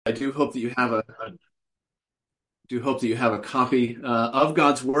I do hope that you have a copy of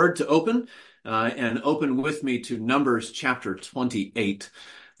God's Word to open, and open with me to Numbers chapter 28.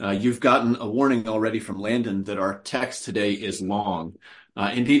 You've gotten a warning already from Landon that our text today is long.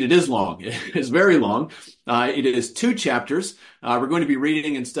 Indeed, it is long. It is very long. It is two chapters. We're going to be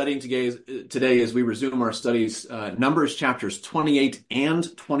reading and studying today as we resume our studies, Numbers chapters 28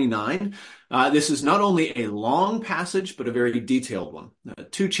 and 29. This is not only a long passage, but a very detailed one.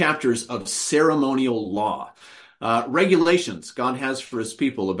 Two chapters of ceremonial law. Regulations God has for his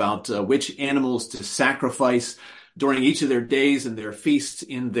people about which animals to sacrifice during each of their days and their feasts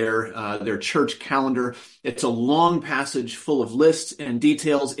in their church calendar. It's a long passage full of lists and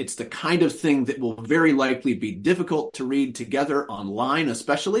details. It's the kind of thing that will very likely be difficult to read together online,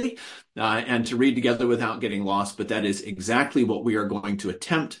 especially, and to read together without getting lost. But that is exactly what we are going to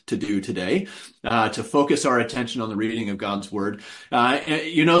attempt to do today, to focus our attention on the reading of God's Word.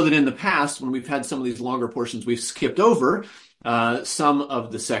 You know that in the past, when we've had some of these longer portions, we've skipped over some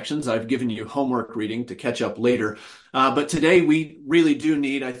of the sections. I've given you homework reading to catch up later. But today we really do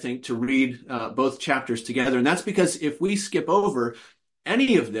need, I think, to read both chapters together. And that's because if we skip over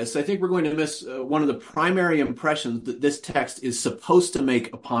any of this, I think we're going to miss one of the primary impressions that this text is supposed to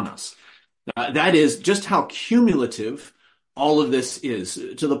make upon us. That is just how cumulative all of this is,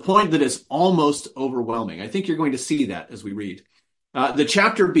 to the point that it's almost overwhelming. I think you're going to see that as we read. The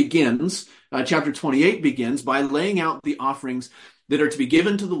chapter begins, chapter 28 begins by laying out the offerings that are to be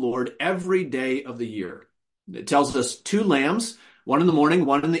given to the Lord every day of the year. It tells us 2 lambs, one in the morning,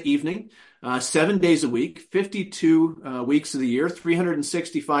 one in the evening, 7 days a week, 52 weeks of the year,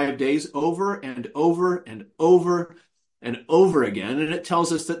 365 days over and over and over and over again. And it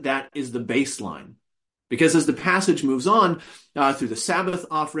tells us that that is the baseline. Because as the passage moves on, through the Sabbath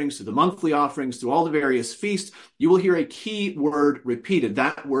offerings, through the monthly offerings, through all the various feasts, you will hear a key word repeated.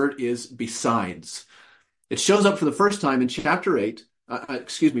 That word is besides. It shows up for the first time in chapter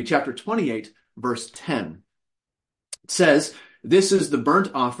 28, verse 10. It says, "This is the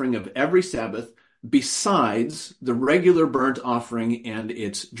burnt offering of every Sabbath, besides the regular burnt offering and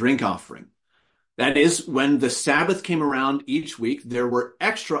its drink offering." That is, when the Sabbath came around each week, there were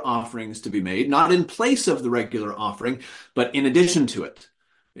extra offerings to be made, not in place of the regular offering, but in addition to it,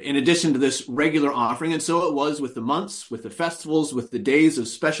 in addition to this regular offering. And so it was with the months, with the festivals, with the days of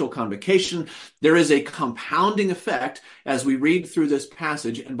special convocation. There is a compounding effect as we read through this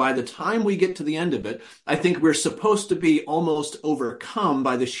passage. And by the time we get to the end of it, I think we're supposed to be almost overcome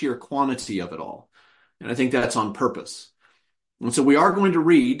by the sheer quantity of it all. And I think that's on purpose. And so we are going to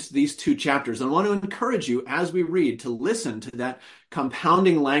read these 2 chapters. And I want to encourage you as we read to listen to that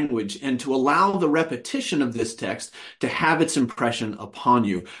compounding language and to allow the repetition of this text to have its impression upon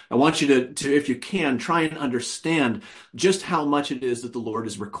you. I want you to, if you can, try and understand just how much it is that the Lord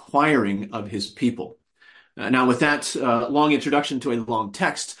is requiring of his people. Now, with that long introduction to a long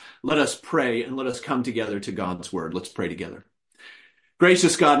text, let us pray and let us come together to God's Word. Let's pray together.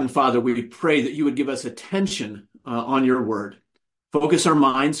 Gracious God and Father, we pray that you would give us attention on your Word. Focus our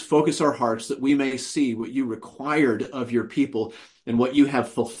minds, focus our hearts, that we may see what you required of your people and what you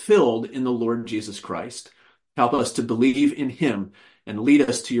have fulfilled in the Lord Jesus Christ. Help us to believe in him and lead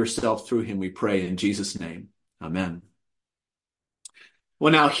us to yourself through him, we pray in Jesus' name. Amen.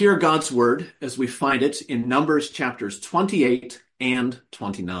 Well, now hear God's word as we find it in Numbers chapters 28 and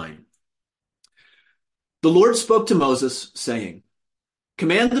 29. The Lord spoke to Moses, saying,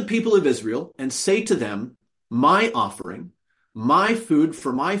 "Command the people of Israel and say to them, my offering, my food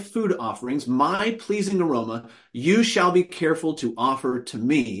for my food offerings, my pleasing aroma, you shall be careful to offer to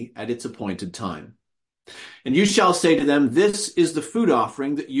me at its appointed time. And you shall say to them, this is the food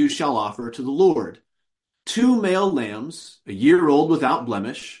offering that you shall offer to the Lord. 2 male lambs, a year old without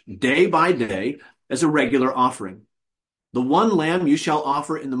blemish, day by day, as a regular offering. The one lamb you shall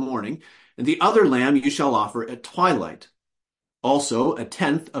offer in the morning, and the other lamb you shall offer at twilight. Also,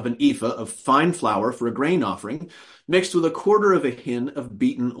 1/10 of an ephah of fine flour for a grain offering, mixed with 1/4 of a hin of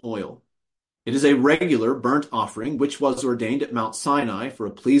beaten oil. It is a regular burnt offering, which was ordained at Mount Sinai for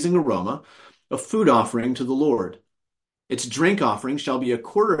a pleasing aroma, a food offering to the Lord. Its drink offering shall be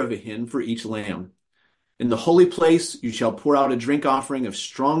 1/4 of a hin for each lamb. In the holy place you shall pour out a drink offering of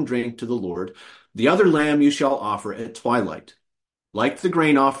strong drink to the Lord. The other lamb you shall offer at twilight. Like the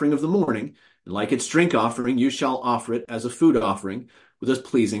grain offering of the morning, and like its drink offering, you shall offer it as a food offering with a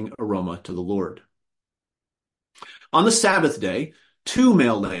pleasing aroma to the Lord. On the Sabbath day, 2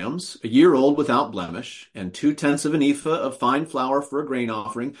 male lambs, a year old without blemish, and 2/10 of an ephah of fine flour for a grain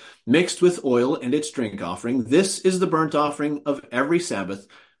offering, mixed with oil and its drink offering. This is the burnt offering of every Sabbath,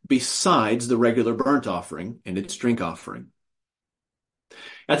 besides the regular burnt offering and its drink offering.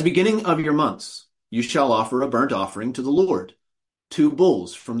 At the beginning of your months, you shall offer a burnt offering to the Lord, 2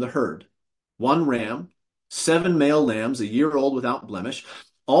 bulls from the herd, 1 ram, 7 male lambs a year old without blemish,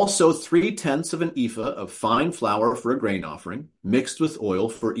 also 3/10 of an ephah of fine flour for a grain offering, mixed with oil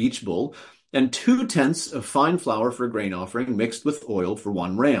for each bull, and 2/10 of fine flour for a grain offering, mixed with oil for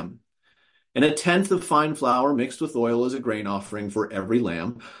 1 ram. And 1/10 of fine flour mixed with oil as a grain offering for every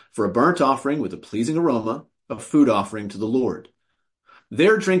lamb, for a burnt offering with a pleasing aroma, a food offering to the Lord.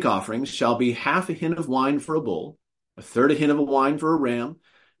 Their drink offerings shall be half a hin of wine for a bull, a third a hin of wine for a ram,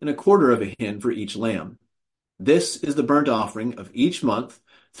 and a quarter of a hin for each lamb. This is the burnt offering of each month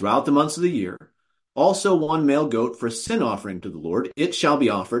throughout the months of the year. Also 1 male goat for a sin offering to the Lord. It shall be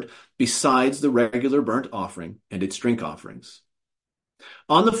offered besides the regular burnt offering and its drink offerings.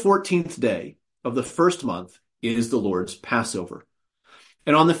 On the 14th day of the first month is the Lord's Passover.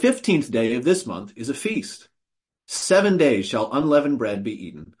 And on the 15th day of this month is a feast. 7 days shall unleavened bread be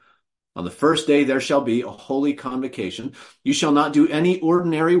eaten. On the first day there shall be a holy convocation. You shall not do any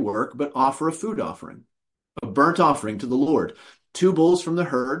ordinary work, but offer a food offering, a burnt offering to the Lord, 2 bulls from the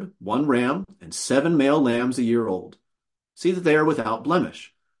herd, 1 ram, and 7 male lambs a year old. See that they are without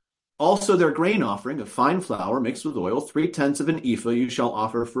blemish. Also their grain offering of fine flour mixed with oil, 3/10 of an ephah you shall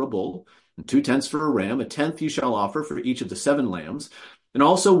offer for a bull, and 2/10 for a ram, 1/10 you shall offer for each of the 7 lambs, and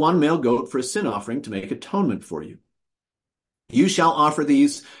also 1 male goat for a sin offering to make atonement for you. You shall offer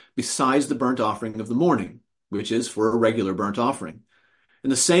these besides the burnt offering of the morning, which is for a regular burnt offering. In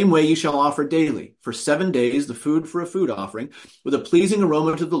the same way you shall offer daily, for 7 days, the food for a food offering, with a pleasing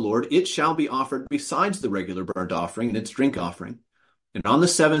aroma to the Lord. It shall be offered besides the regular burnt offering and its drink offering. And on the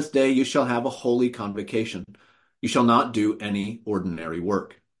 7th day you shall have a holy convocation. You shall not do any ordinary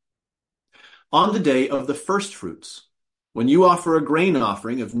work. On the day of the first fruits, when you offer a grain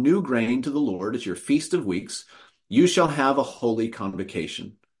offering of new grain to the Lord at your feast of weeks, you shall have a holy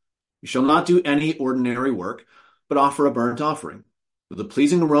convocation. You shall not do any ordinary work, but offer a burnt offering, with a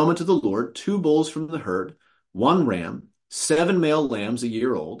pleasing aroma to the Lord, 2 bulls from the herd, 1 ram, 7 male lambs a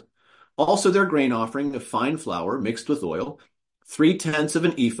year old, also their grain offering of fine flour mixed with oil, 3/10 of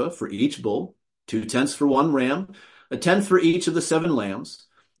an ephah for each bull, 2/10 for 1 ram, 1/10 for each of the 7 lambs,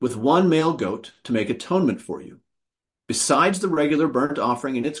 with 1 male goat to make atonement for you. Besides the regular burnt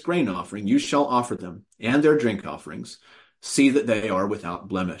offering and its grain offering, you shall offer them, and their drink offerings. See that they are without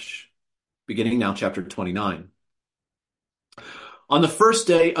blemish. Beginning now, chapter 29. On the first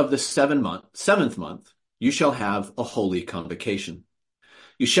day of the 7th month, you shall have a holy convocation.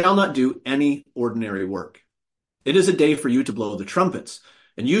 You shall not do any ordinary work. It is a day for you to blow the trumpets,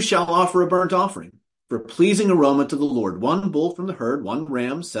 and you shall offer a burnt offering for a pleasing aroma to the Lord, 1 bull from the herd, 1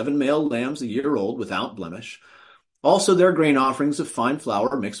 ram, 7 male lambs a year old without blemish. Also their grain offerings of fine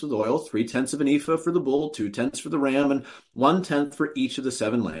flour mixed with oil, 3/10 of an ephah for the bull, 2/10 for the ram, and 1/10 for each of the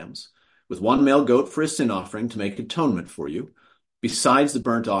 7 lambs, with 1 male goat for a sin offering to make atonement for you, besides the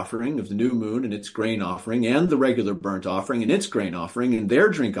burnt offering of the new moon and its grain offering, and the regular burnt offering and its grain offering, and their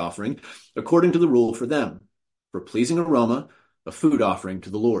drink offering, according to the rule for them, for pleasing aroma, a food offering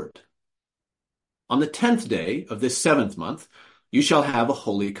to the Lord. On the 10th day of this 7th month, you shall have a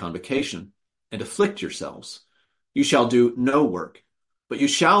holy convocation, and afflict yourselves. You shall do no work, but you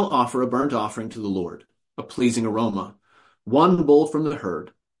shall offer a burnt offering to the Lord, a pleasing aroma, 1 bull from the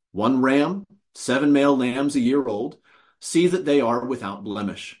herd, 1 ram, 7 male lambs a year old. See that they are without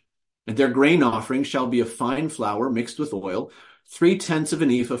blemish. And their grain offering shall be of fine flour mixed with oil, 3/10 of an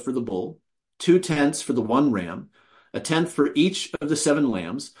ephah for the bull, 2/10 for the 1 ram, 1/10 for each of the 7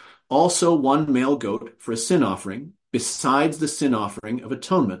 lambs, also 1 male goat for a sin offering, besides the sin offering of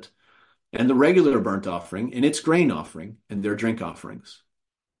atonement, and the regular burnt offering and its grain offering and their drink offerings.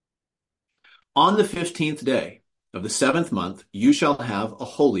 On the 15th day of the 7th month, you shall have a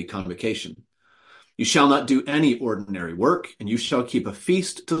holy convocation. You shall not do any ordinary work, and you shall keep a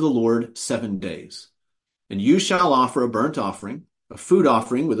feast to the Lord 7 days. And you shall offer a burnt offering, a food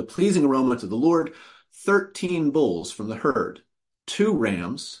offering with a pleasing aroma to the Lord, 13 bulls from the herd, 2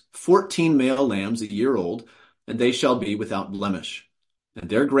 rams, 14 male lambs a year old, and they shall be without blemish. And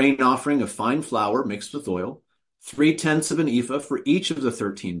their grain offering of fine flour mixed with oil, 3/10 of an ephah for each of the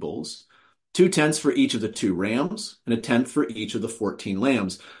 13 bulls, 2/10 for each of the 2 rams, and 1/10 for each of the 14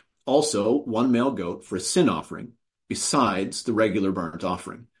 lambs. Also 1 male goat for a sin offering, besides the regular burnt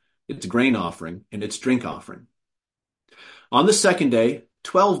offering, its grain offering, and its drink offering. On the 2nd day,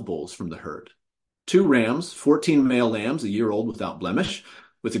 12 bulls from the herd, 2 rams, 14 male lambs a year old without blemish,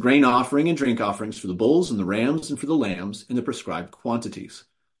 with the grain offering and drink offerings for the bulls and the rams and for the lambs in the prescribed quantities.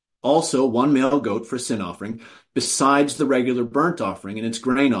 Also 1 male goat for a sin offering, besides the regular burnt offering and its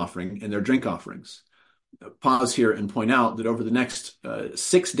grain offering and their drink offerings. pause here and point out that over the next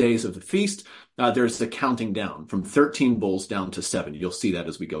 6 days of the feast, there's the counting down from 13 bulls down to 7. You'll see that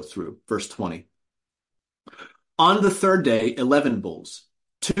as we go through. Verse 20. On the third day, 11 bulls,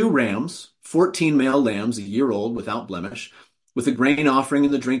 2 rams, 14 male lambs, a year old without blemish, with the grain offering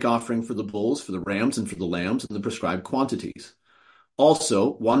and the drink offering for the bulls, for the rams, and for the lambs in the prescribed quantities.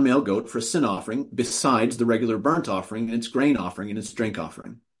 Also, 1 male goat for a sin offering, besides the regular burnt offering and its grain offering and its drink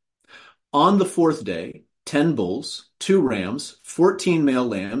offering. On the fourth day, 10 bulls, 2 rams, 14 male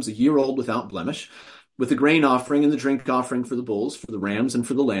lambs, a year old without blemish, with the grain offering and the drink offering for the bulls, for the rams, and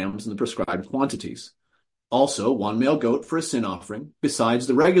for the lambs in the prescribed quantities. Also, 1 male goat for a sin offering, besides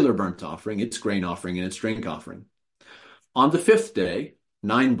the regular burnt offering, its grain offering, and its drink offering. On the fifth day,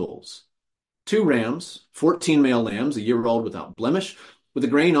 9 bulls, 2 rams, 14 male lambs, a year old without blemish, with the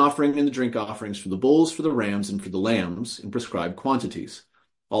grain offering and the drink offerings for the bulls, for the rams, and for the lambs in prescribed quantities.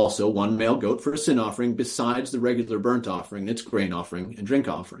 Also, 1 male goat for a sin offering, besides the regular burnt offering, its grain offering, and drink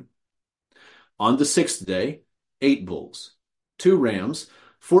offering. On the sixth day, 8 bulls, 2 rams,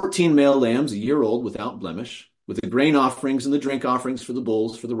 14 male lambs, a year old without blemish, with the grain offerings and the drink offerings for the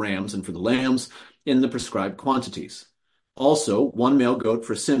bulls, for the rams, and for the lambs in the prescribed quantities. Also, 1 male goat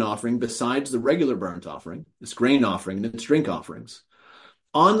for a sin offering, besides the regular burnt offering, its grain offering, and its drink offerings.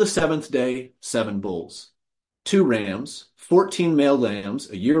 On the seventh day, 7 bulls, 2 rams, 14 male lambs,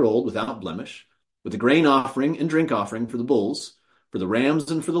 a year old without blemish, with the grain offering and drink offering for the bulls, for the rams,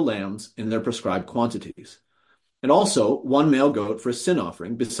 and for the lambs in their prescribed quantities. And also 1 male goat for a sin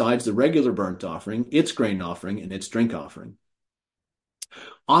offering, besides the regular burnt offering, its grain offering, and its drink offering.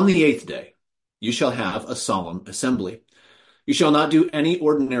 On the eighth day, you shall have a solemn assembly. You shall not do any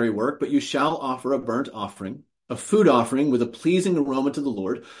ordinary work, but you shall offer a burnt offering, a food offering with a pleasing aroma to the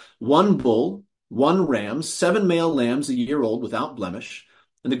Lord, 1 bull, 1 ram, 7 male lambs, a year old without blemish,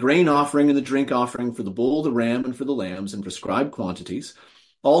 and the grain offering and the drink offering for the bull, the ram, and for the lambs in prescribed quantities.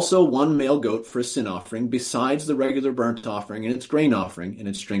 Also 1 male goat for a sin offering, besides the regular burnt offering and its grain offering and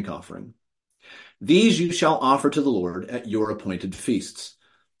its drink offering. These you shall offer to the Lord at your appointed feasts,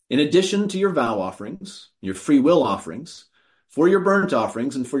 in addition to your vow offerings, your free will offerings, for your burnt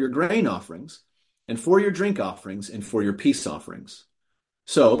offerings and for your grain offerings, and for your drink offerings and for your peace offerings.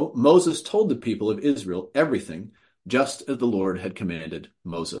 So Moses told the people of Israel everything, just as the Lord had commanded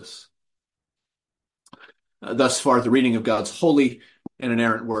Moses. Thus far, the reading of God's holy and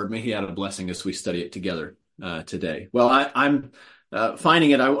inerrant word. May he add a blessing as we study it together today. Well, I'm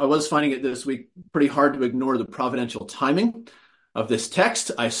finding it, I was finding it this week pretty hard to ignore the providential timing of this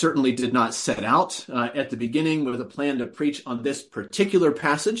text. I certainly did not set out at the beginning with a plan to preach on this particular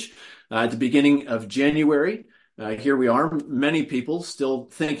passage at the beginning of January. Here we are, many people still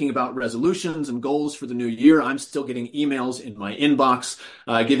thinking about resolutions and goals for the new year. I'm still getting emails in my inbox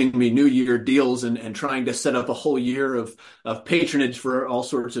giving me New Year deals and trying to set up a whole year of patronage for all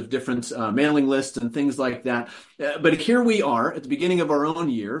sorts of different mailing lists and things like that. But here we are at the beginning of our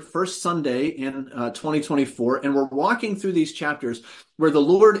own year, first Sunday in 2024, and we're walking through these chapters where the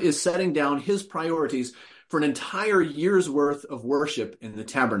Lord is setting down his priorities for an entire year's worth of worship in the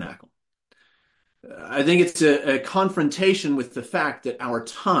tabernacle. I think it's a confrontation with the fact that our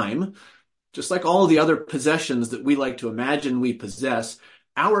time, just like all of the other possessions that we like to imagine we possess,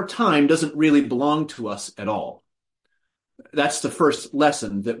 our time doesn't really belong to us at all. That's the first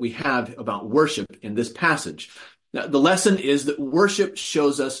lesson that we have about worship in this passage. Now, the lesson is that worship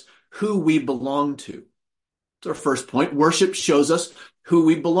shows us who we belong to. It's our first point. Worship shows us who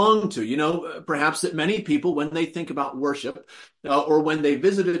we belong to. You know, perhaps that many people, when they think about worship, or when they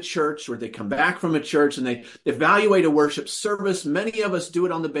visit a church or they come back from a church and they evaluate a worship service, many of us do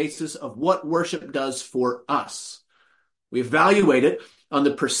it on the basis of what worship does for us. We evaluate it on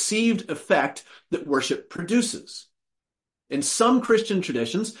the perceived effect that worship produces. In some Christian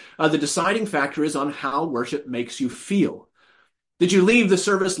traditions, the deciding factor is on how worship makes you feel. Did you leave the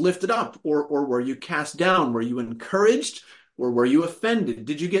service lifted up, or were you cast down? Were you encouraged? Or were you offended?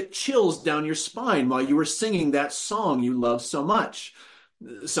 Did you get chills down your spine while you were singing that song you love so much?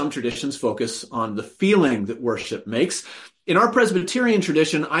 Some traditions focus on the feeling that worship makes. In our Presbyterian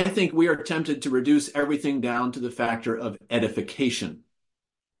tradition, I think we are tempted to reduce everything down to the factor of edification.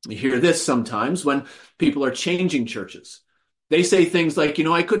 You hear this sometimes when people are changing churches. They say things like,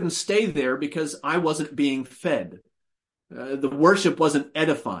 I couldn't stay there because I wasn't being fed. The worship wasn't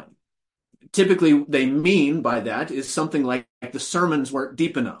edifying. Typically, they mean by that is something like the sermons weren't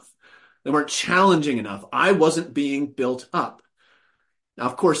deep enough. They weren't challenging enough. I wasn't being built up. Now,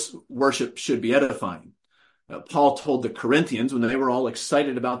 of course, worship should be edifying. Paul told the Corinthians when they were all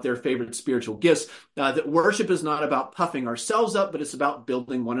excited about their favorite spiritual gifts that worship is not about puffing ourselves up, but it's about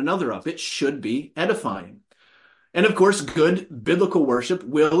building one another up. It should be edifying. And of course, good biblical worship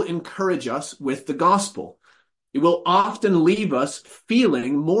will encourage us with the gospel. It will often leave us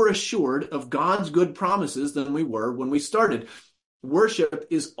feeling more assured of God's good promises than we were when we started. Worship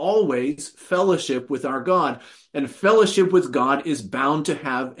is always fellowship with our God, and fellowship with God is bound to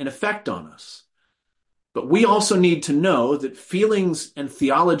have an effect on us. But we also need to know that feelings and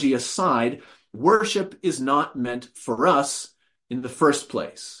theology aside, worship is not meant for us in the first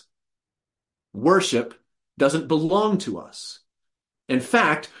place. Worship doesn't belong to us. In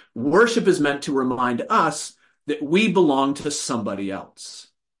fact, worship is meant to remind us that we belong to somebody else.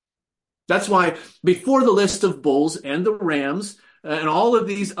 That's why before the list of bulls and the rams and all of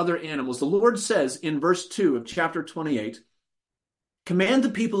these other animals, the Lord says in verse 2 of chapter 28, "Command the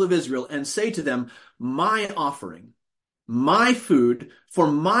people of Israel and say to them, my offering, my food,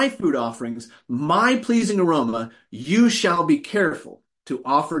 for my food offerings, my pleasing aroma, you shall be careful to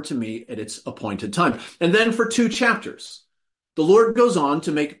offer to me at its appointed time." And then for 2 chapters, the Lord goes on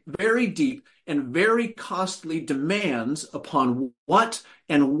to make very deep and very costly demands upon what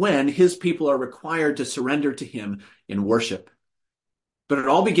and when his people are required to surrender to him in worship. But it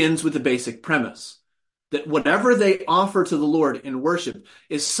all begins with the basic premise that whatever they offer to the Lord in worship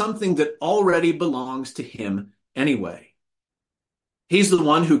is something that already belongs to him anyway. He's the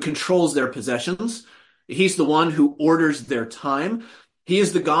one who controls their possessions. He's the one who orders their time. He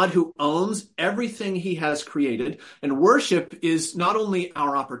is the God who owns everything he has created. And worship is not only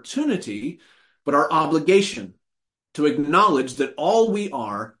our opportunity, but our obligation to acknowledge that all we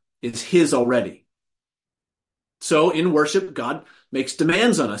are is his already. So in worship, God makes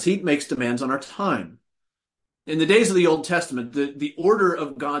demands on us. He makes demands on our time. In the days of the Old Testament, the order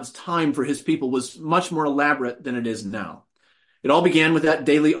of God's time for his people was much more elaborate than it is now. It all began with that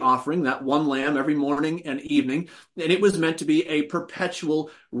daily offering, that one lamb every morning and evening, and it was meant to be a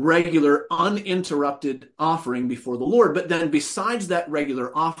perpetual, regular, uninterrupted offering before the Lord. But then besides that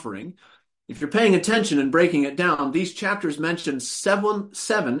regular offering, if you're paying attention and breaking it down, these chapters mention seven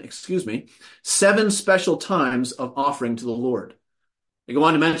special times of offering to the Lord. They go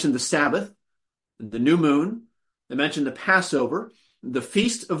on to mention the Sabbath, the new moon. They mention the Passover, the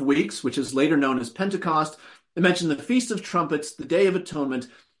Feast of Weeks, which is later known as Pentecost. They mention the Feast of Trumpets, the Day of Atonement,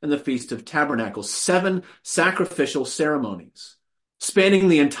 and the Feast of Tabernacles. 7 sacrificial ceremonies spanning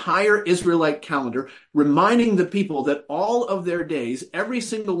the entire Israelite calendar, reminding the people that all of their days, every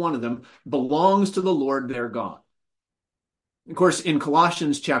single one of them, belongs to the Lord their God. Of course, in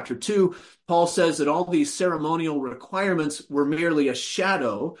Colossians chapter 2, Paul says that all these ceremonial requirements were merely a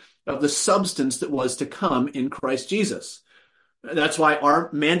shadow of the substance that was to come in Christ Jesus. That's why our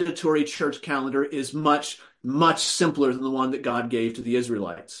mandatory church calendar is much, much simpler than the one that God gave to the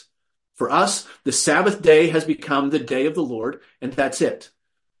Israelites. For us, the Sabbath day has become the day of the Lord, and that's it.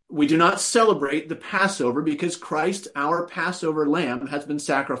 We do not celebrate the Passover because Christ, our Passover lamb, has been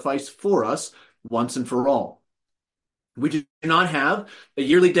sacrificed for us once and for all. We do not have a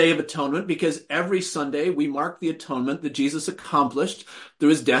yearly Day of Atonement because every Sunday we mark the atonement that Jesus accomplished through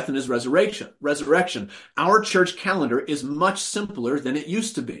his death and his resurrection. Our church calendar is much simpler than it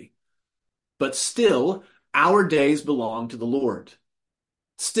used to be. But still, our days belong to the Lord.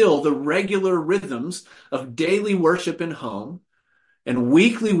 Still, the regular rhythms of daily worship in home and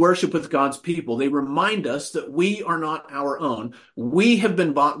weekly worship with God's people, they remind us that we are not our own. We have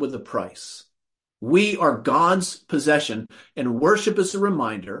been bought with a price. We are God's possession, and worship is a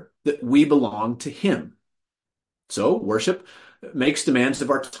reminder that we belong to him. So worship makes demands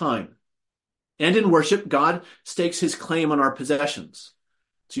of our time. And in worship, God stakes his claim on our possessions.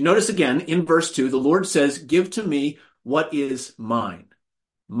 So you notice again in verse 2, the Lord says, "Give to me what is mine."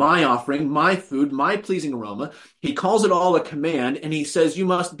 My offering, my food, my pleasing aroma. He calls it all a command, and he says, you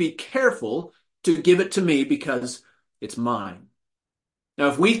must be careful to give it to me because it's mine. Now,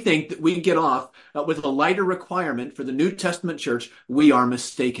 if we think that we get off with a lighter requirement for the New Testament church, we are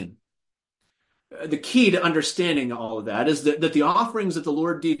mistaken. The key to understanding all of that is that the offerings that the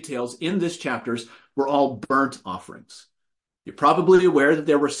Lord details in this chapters were all burnt offerings. You're probably aware that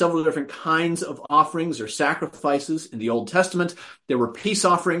there were several different kinds of offerings or sacrifices in the Old Testament. There were peace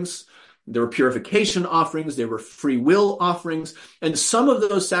offerings, there were purification offerings, there were free will offerings, and some of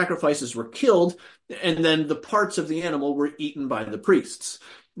those sacrifices were killed, and then the parts of the animal were eaten by the priests.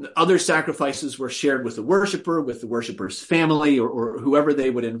 Other sacrifices were shared with the worshiper's family, or whoever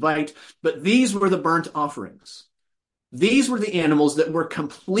they would invite, but these were the burnt offerings. These were the animals that were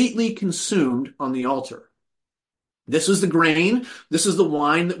completely consumed on the altar. This was the grain, this is the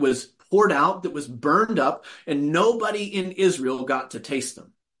wine that was poured out, that was burned up, and nobody in Israel got to taste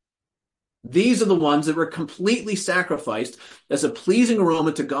them. These are the ones that were completely sacrificed as a pleasing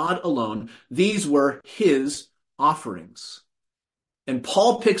aroma to God alone. These were his offerings. And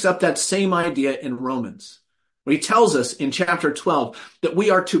Paul picks up that same idea in Romans, when he tells us in chapter 12 that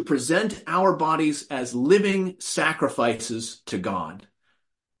we are to present our bodies as living sacrifices to God.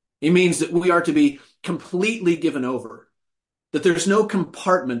 It means that we are to be completely given over, that there's no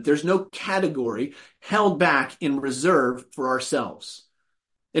compartment, there's no category held back in reserve for ourselves.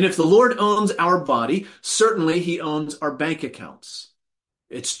 And if the Lord owns our body, certainly he owns our bank accounts.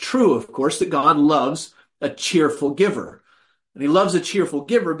 It's true, of course, that God loves a cheerful giver. And he loves a cheerful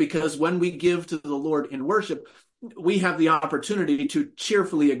giver because when we give to the Lord in worship, we have the opportunity to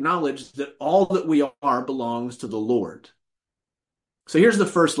cheerfully acknowledge that all that we are belongs to the Lord. So here's the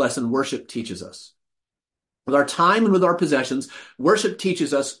first lesson worship teaches us. With our time and with our possessions, worship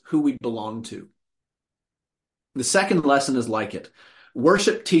teaches us who we belong to. The second lesson is like it.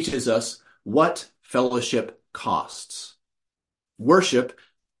 Worship teaches us what fellowship costs. Worship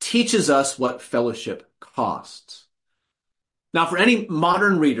teaches us what fellowship costs. Now, for any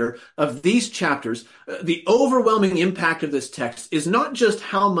modern reader of these chapters, the overwhelming impact of this text is not just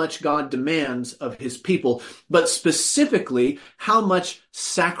how much God demands of his people, but specifically how much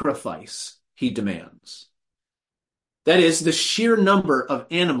sacrifice he demands. That is, the sheer number of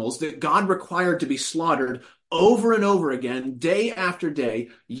animals that God required to be slaughtered over and over again, day after day,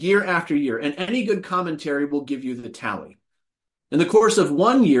 year after year. And any good commentary will give you the tally. In the course of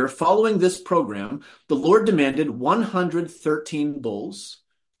 1 year following this program, the Lord demanded 113 bulls,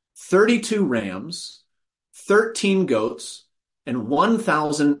 32 rams, 13 goats, and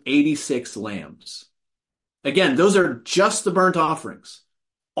 1,086 lambs. Again, those are just the burnt offerings.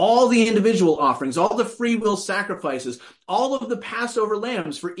 All the individual offerings, all the free will sacrifices, all of the Passover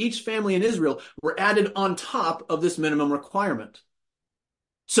lambs for each family in Israel were added on top of this minimum requirement.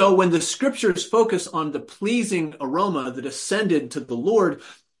 So when the scriptures focus on the pleasing aroma that ascended to the Lord,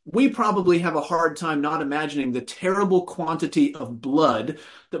 we probably have a hard time not imagining the terrible quantity of blood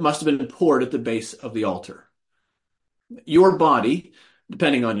that must have been poured at the base of the altar. Your body,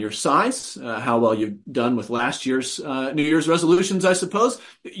 depending on your size, how well you've done with last year's New Year's resolutions, I suppose,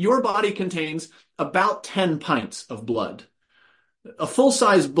 your body contains about 10 pints of blood. A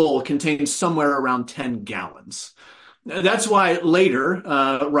full-size bull contains somewhere around 10 gallons. That's why later,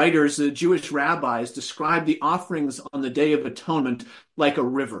 writers, Jewish rabbis, describe the offerings on the Day of Atonement like a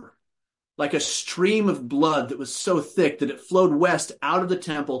river, like a stream of blood that was so thick that it flowed west out of the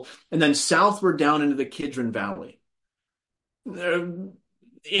temple and then southward down into the Kidron Valley.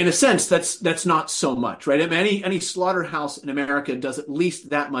 In a sense, that's not so much, right? I mean, any slaughterhouse in America does at least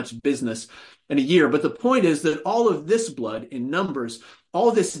that much business in a year. But the point is that all of this blood in numbers,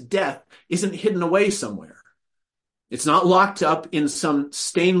 all this death isn't hidden away somewhere. It's not locked up in some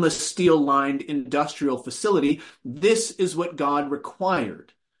stainless steel-lined industrial facility. This is what God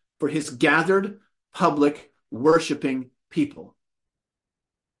required for his gathered, public, worshiping people.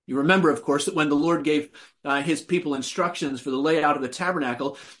 You remember, of course, that when the Lord gave his people instructions for the layout of the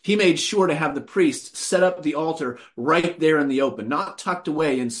tabernacle, he made sure to have the priests set up the altar right there in the open, not tucked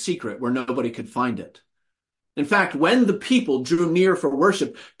away in secret where nobody could find it. In fact, when the people drew near for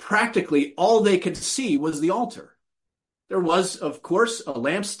worship, practically all they could see was the altar. There was, of course, a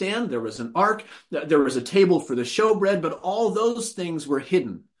lampstand, there was an ark, there was a table for the showbread, but all those things were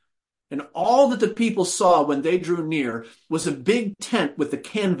hidden. And all that the people saw when they drew near was a big tent with the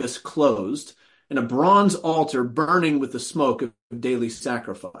canvas closed and a bronze altar burning with the smoke of daily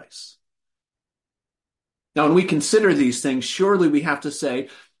sacrifice. Now, when we consider these things, surely we have to say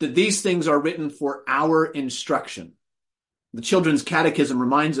that these things are written for our instruction. The Children's Catechism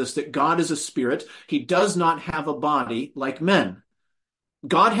reminds us that God is a spirit. He does not have a body like men.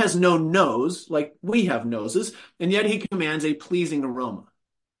 God has no nose like we have noses, and yet he commands a pleasing aroma.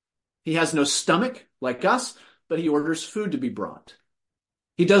 He has no stomach like us, but he orders food to be brought.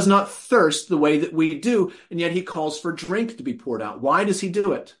 He does not thirst the way that we do, and yet he calls for drink to be poured out. Why does he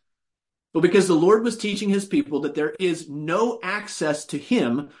do it? Well, because the Lord was teaching his people that there is no access to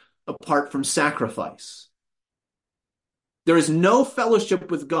him apart from sacrifice. There is no fellowship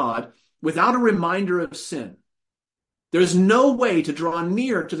with God without a reminder of sin. There is no way to draw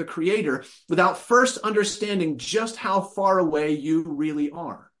near to the Creator without first understanding just how far away you really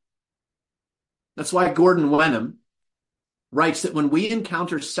are. That's why Gordon Wenham writes that when we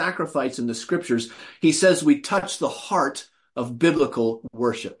encounter sacrifice in the scriptures, he says we touch the heart of biblical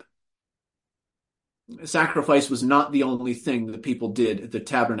worship. Sacrifice was not the only thing that people did at the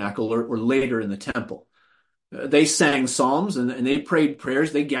tabernacle or later in the temple. They sang psalms and they prayed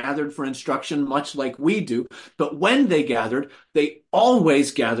prayers. They gathered for instruction, much like we do. But when they gathered, they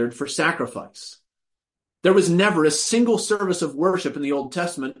always gathered for sacrifice. There was never a single service of worship in the Old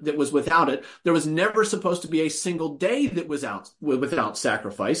Testament that was without it. There was never supposed to be a single day that was without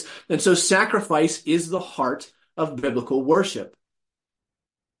sacrifice. And so sacrifice is the heart of biblical worship.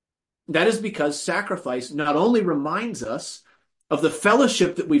 That is because sacrifice not only reminds us of the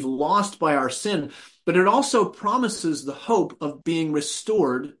fellowship that we've lost by our sin, but it also promises the hope of being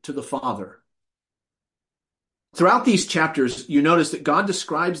restored to the Father. Throughout these chapters, you notice that God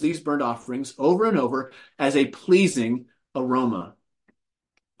describes these burnt offerings over and over as a pleasing aroma.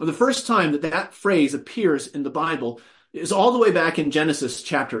 Well, the first time that that phrase appears in the Bible is all the way back in Genesis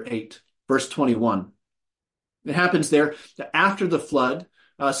chapter 8, verse 21. It happens there that after the flood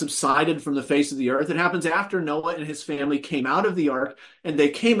subsided from the face of the earth. It happens after Noah and his family came out of the ark, and they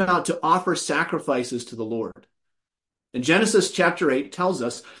came out to offer sacrifices to the Lord. And Genesis chapter 8 tells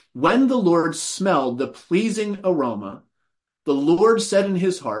us, when the Lord smelled the pleasing aroma, the Lord said in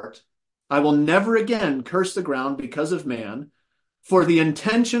his heart, I will never again curse the ground because of man, for the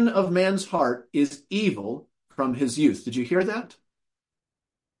intention of man's heart is evil from his youth. Did you hear that?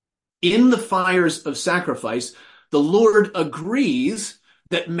 In the fires of sacrifice, the Lord agrees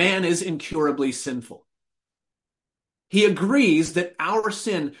that man is incurably sinful. He agrees that our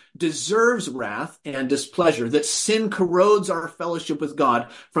sin deserves wrath and displeasure, that sin corrodes our fellowship with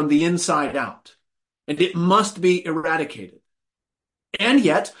God from the inside out, and it must be eradicated. And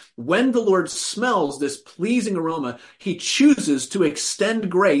yet, when the Lord smells this pleasing aroma, he chooses to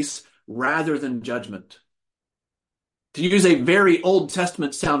extend grace rather than judgment. To use a very Old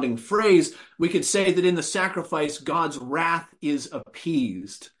Testament sounding phrase, we could say that in the sacrifice, God's wrath is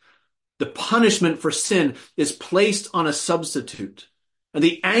appeased. The punishment for sin is placed on a substitute, and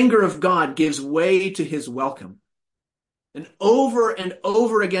the anger of God gives way to his welcome. And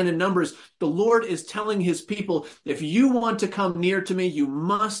over again in Numbers, the Lord is telling his people, if you want to come near to me, you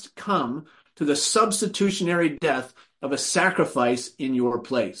must come to the substitutionary death of a sacrifice in your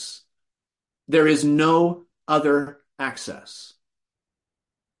place. There is no other access.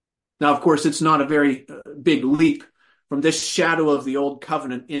 Now, of course, it's not a very big leap from this shadow of the old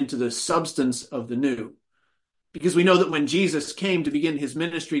covenant into the substance of the new. Because we know that when Jesus came to begin his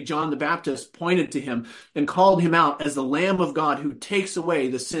ministry, John the Baptist pointed to him and called him out as the Lamb of God who takes away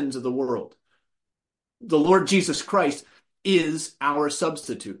the sins of the world. The Lord Jesus Christ is our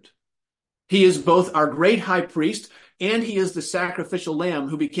substitute. He is both our great high priest and he is the sacrificial lamb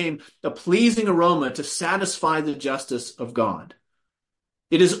who became a pleasing aroma to satisfy the justice of God.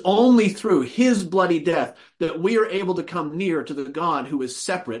 It is only through his bloody death that we are able to come near to the God who is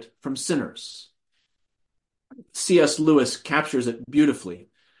separate from sinners. C.S. Lewis captures it beautifully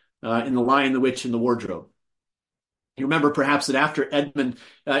in The Lion, the Witch, and the Wardrobe. You remember perhaps that after Edmund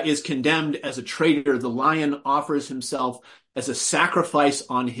is condemned as a traitor, the lion offers himself as a sacrifice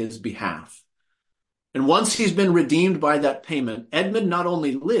on his behalf. And once he's been redeemed by that payment, Edmund not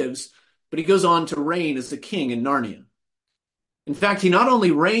only lives, but he goes on to reign as a king in Narnia. In fact, he not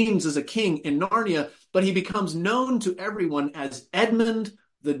only reigns as a king in Narnia, but he becomes known to everyone as Edmund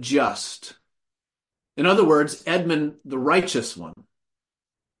the Just. In other words, Edmund the Righteous One.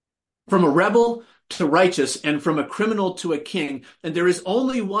 From a rebel to righteous and from a criminal to a king, and there is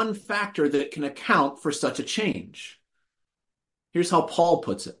only one factor that can account for such a change. Here's how Paul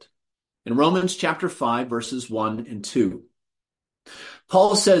puts it in Romans chapter 5, verses 1 and 2.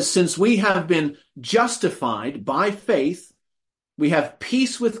 Paul says, since we have been justified by faith, we have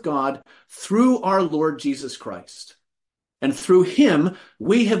peace with God through our Lord Jesus Christ. And through him,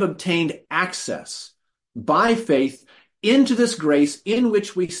 we have obtained access by faith into this grace in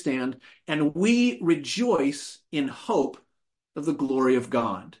which we stand, and we rejoice in hope of the glory of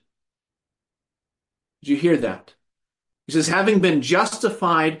God. Did you hear that? He says, having been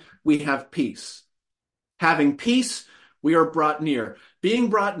justified, we have peace. Having peace, we are brought near. Being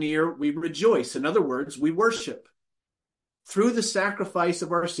brought near, we rejoice. In other words, we worship. Through the sacrifice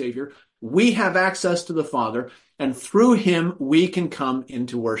of our Savior, we have access to the Father, and through him, we can come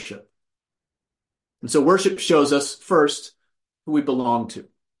into worship. And so worship shows us, first, who we belong to.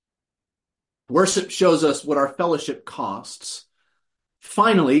 Worship shows us what our fellowship costs.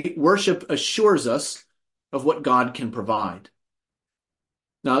 Finally, worship assures us of what God can provide.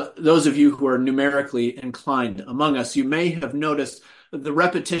 Now, those of you who are numerically inclined among us, you may have noticed the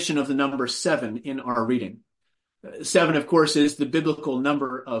repetition of the number 7 in our reading. 7, of course, is the biblical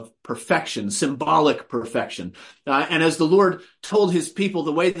number of perfection, symbolic perfection. And as the Lord told his people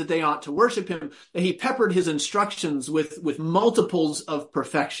the way that they ought to worship him, he peppered his instructions with multiples of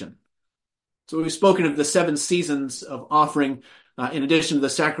perfection. So we've spoken of the 7 seasons of offering in addition to the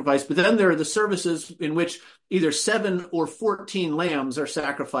sacrifice, but then there are the services in which either 7 or 14 lambs are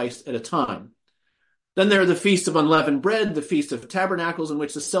sacrificed at a time. Then there are the Feast of Unleavened Bread, the Feast of Tabernacles, in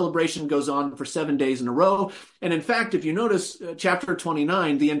which the celebration goes on for 7 days in a row. And in fact, if you notice chapter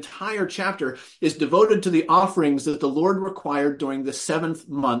 29, the entire chapter is devoted to the offerings that the Lord required during the 7th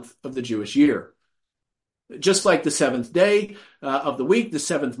month of the Jewish year. Just like the 7th day of the week, the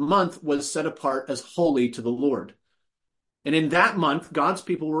 7th month was set apart as holy to the Lord. And in that month, God's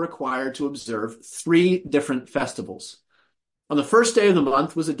people were required to observe 3 different festivals. On the first day of the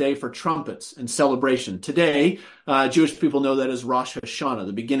month was a day for trumpets and celebration. Today, Jewish people know that as Rosh Hashanah,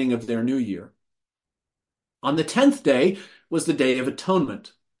 the beginning of their new year. On the 10th day was the Day of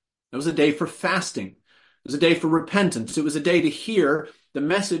Atonement. It was a day for fasting. It was a day for repentance. It was a day to hear the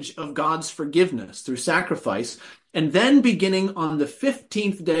message of God's forgiveness through sacrifice. And then beginning on the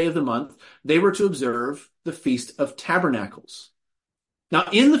 15th day of the month, they were to observe the Feast of Tabernacles. Now,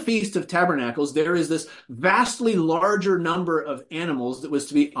 in the Feast of Tabernacles, there is this vastly larger number of animals that was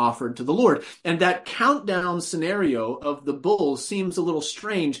to be offered to the Lord. And that countdown scenario of the bulls seems a little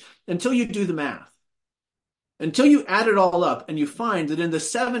strange until you do the math. Until you add it all up and you find that in the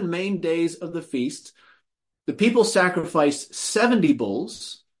 7 main days of the feast, the people sacrificed 70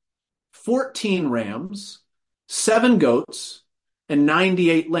 bulls, 14 rams, 7 goats, and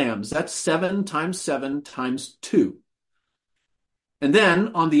 98 lambs. That's 7 times 7 times 2. And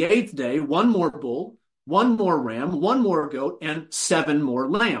then on the 8th day, 1 more bull, 1 more ram, 1 more goat, and 7 more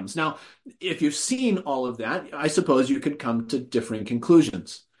lambs. Now, if you've seen all of that, I suppose you could come to differing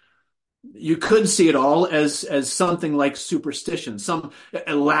conclusions. You could see it all as something like superstition, some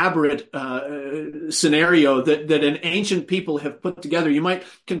elaborate scenario that an ancient people have put together. You might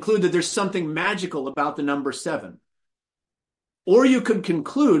conclude that there's something magical about the number 7. Or you could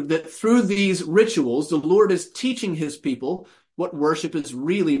conclude that through these rituals, the Lord is teaching his people what worship is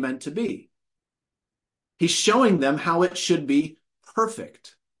really meant to be. He's showing them how it should be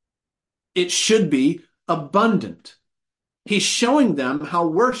perfect. It should be abundant. He's showing them how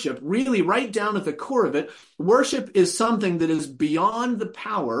worship, really right down at the core of it, worship is something that is beyond the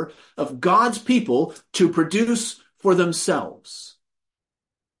power of God's people to produce for themselves.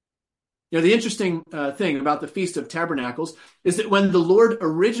 You know, the interesting thing about the Feast of Tabernacles is that when the Lord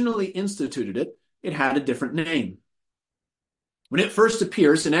originally instituted it, it had a different name. When it first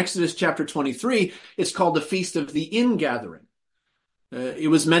appears in Exodus chapter 23, it's called the Feast of the Ingathering.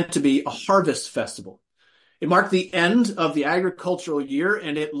 It was meant to be a harvest festival. It marked the end of the agricultural year,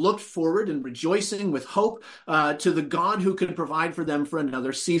 and it looked forward in rejoicing with hope to the God who could provide for them for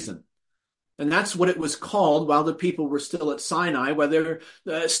another season. And that's what it was called while the people were still at Sinai, while they're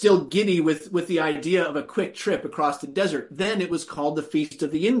still giddy with the idea of a quick trip across the desert. Then it was called the Feast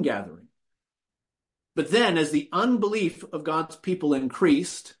of the Ingathering. But then, as the unbelief of God's people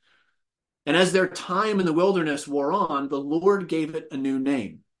increased, and as their time in the wilderness wore on, the Lord gave it a new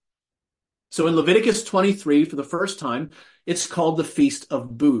name. So in Leviticus 23, for the first time, it's called the Feast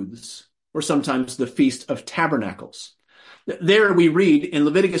of Booths, or sometimes the Feast of Tabernacles. There we read in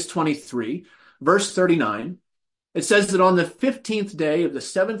Leviticus 23, verse 39, it says that on the 15th day of the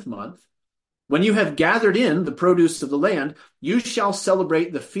 7th month, when you have gathered in the produce of the land, you shall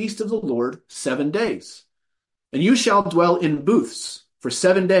celebrate the feast of the Lord 7 days. And you shall dwell in booths for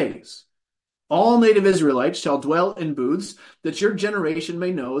 7 days. All native Israelites shall dwell in booths, that your generation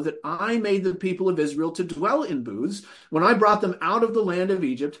may know that I made the people of Israel to dwell in booths when I brought them out of the land of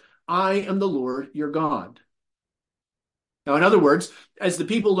Egypt. I am the Lord your God. Now, in other words, as the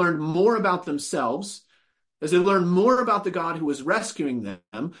people learned more about themselves, as they learned more about the God who was rescuing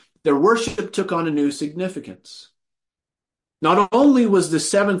them, their worship took on a new significance. Not only was the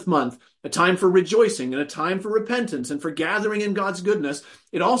 7th month a time for rejoicing and a time for repentance and for gathering in God's goodness,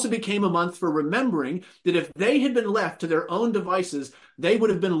 it also became a month for remembering that if they had been left to their own devices, they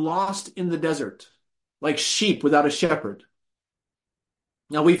would have been lost in the desert, like sheep without a shepherd.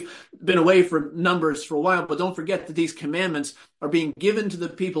 Now, we've been away from Numbers for a while, but don't forget that these commandments are being given to the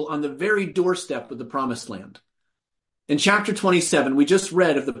people on the very doorstep of the Promised Land. In chapter 27, we just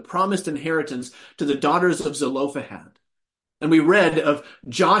read of the promised inheritance to the daughters of Zelophehad. And we read of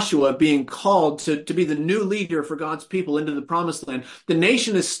Joshua being called to be the new leader for God's people into the Promised Land. The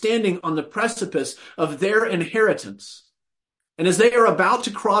nation is standing on the precipice of their inheritance. And as they are about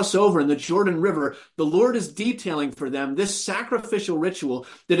to cross over in the Jordan River, the Lord is detailing for them this sacrificial ritual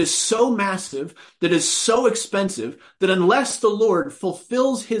that is so massive, that is so expensive, that unless the Lord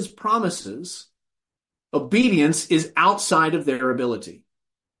fulfills his promises, obedience is outside of their ability.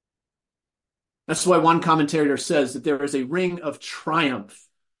 That's why one commentator says that there is a ring of triumph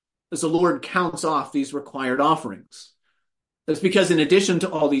as the Lord counts off these required offerings. That's because in addition to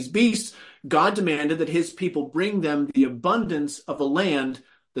all these beasts, God demanded that his people bring them the abundance of a land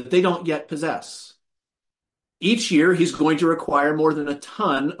that they don't yet possess. Each year, he's going to require more than a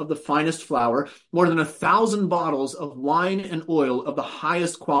ton of the finest flour, more than 1,000 bottles of wine and oil of the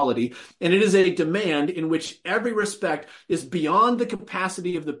highest quality, and it is a demand in which every respect is beyond the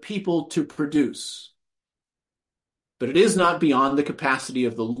capacity of the people to produce. But it is not beyond the capacity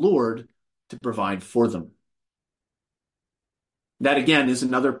of the Lord to provide for them. That again is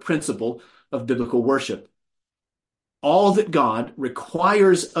another principle of biblical worship. All that God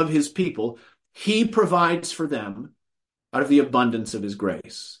requires of his people, he provides for them out of the abundance of his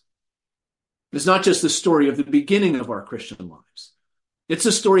grace. It's not just the story of the beginning of our Christian lives. It's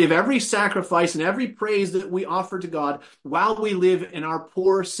the story of every sacrifice and every praise that we offer to God while we live in our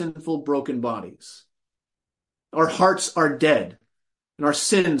poor, sinful, broken bodies. Our hearts are dead in our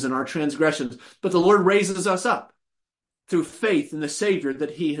sins and our transgressions, but the Lord raises us up through faith in the Savior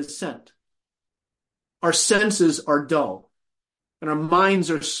that he has sent. Our senses are dull and our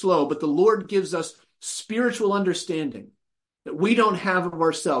minds are slow, but the Lord gives us spiritual understanding that we don't have of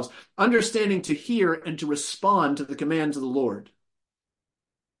ourselves, understanding to hear and to respond to the commands of the Lord.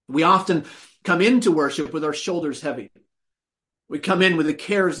 We often come into worship with our shoulders heavy. We come in with the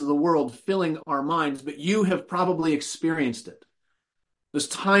cares of the world filling our minds, but you have probably experienced it. Those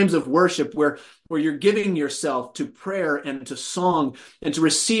times of worship where you're giving yourself to prayer and to song and to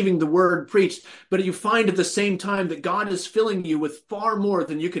receiving the word preached, but you find at the same time that God is filling you with far more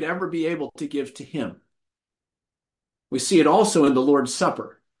than you could ever be able to give to him. We see it also in the Lord's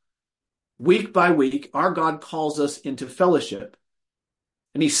Supper. Week by week, our God calls us into fellowship,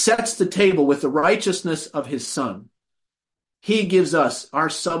 and he sets the table with the righteousness of his Son. He gives us our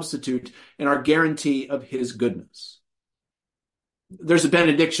substitute and our guarantee of his goodness. There's a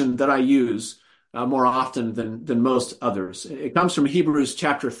benediction that I use more often than most others. It comes from Hebrews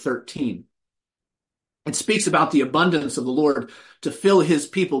chapter 13. It speaks about the abundance of the Lord to fill his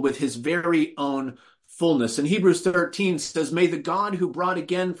people with his very own fullness. And Hebrews 13 says, "May the God who brought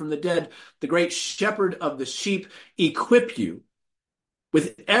again from the dead the great shepherd of the sheep equip you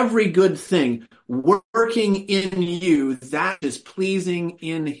with every good thing, working in you that is pleasing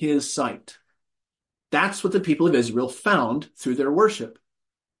in his sight." That's what the people of Israel found through their worship.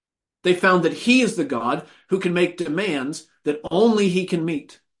 They found that he is the God who can make demands that only he can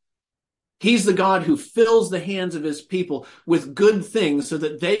meet. He's the God who fills the hands of his people with good things so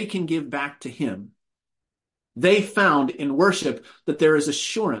that they can give back to him. They found in worship that there is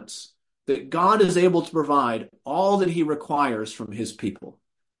assurance that God is able to provide all that he requires from his people.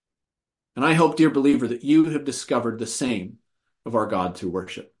 And I hope, dear believer, that you have discovered the same of our God through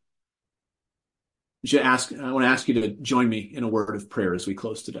worship. I want to ask you to join me in a word of prayer as we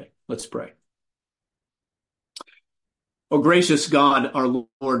close today. Let's pray. Oh, gracious God, our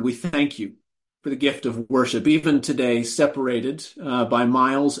Lord, we thank you for the gift of worship. Even today, separated by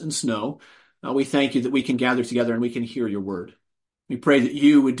miles and snow, we thank you that we can gather together and we can hear your word. We pray that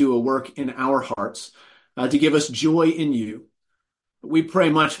you would do a work in our hearts to give us joy in you. We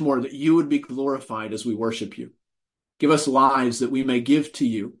pray much more that you would be glorified as we worship you. Give us lives that we may give to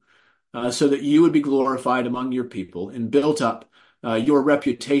you so that you would be glorified among your people and built up, your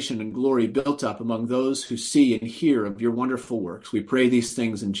reputation and glory built up among those who see and hear of your wonderful works. We pray these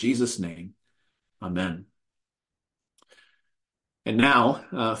things in Jesus' name. Amen. And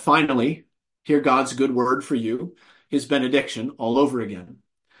now, finally, hear God's good word for you, his benediction all over again.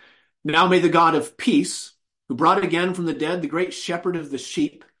 Now may the God of peace, who brought again from the dead the great shepherd of the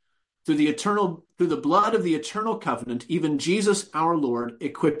sheep, through the blood of the eternal covenant, even Jesus our Lord,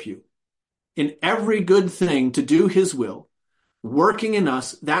 equip you in every good thing to do his will, working in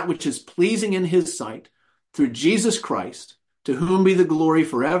us that which is pleasing in his sight, through Jesus Christ, to whom be the glory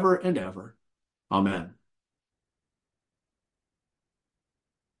forever and ever. Amen.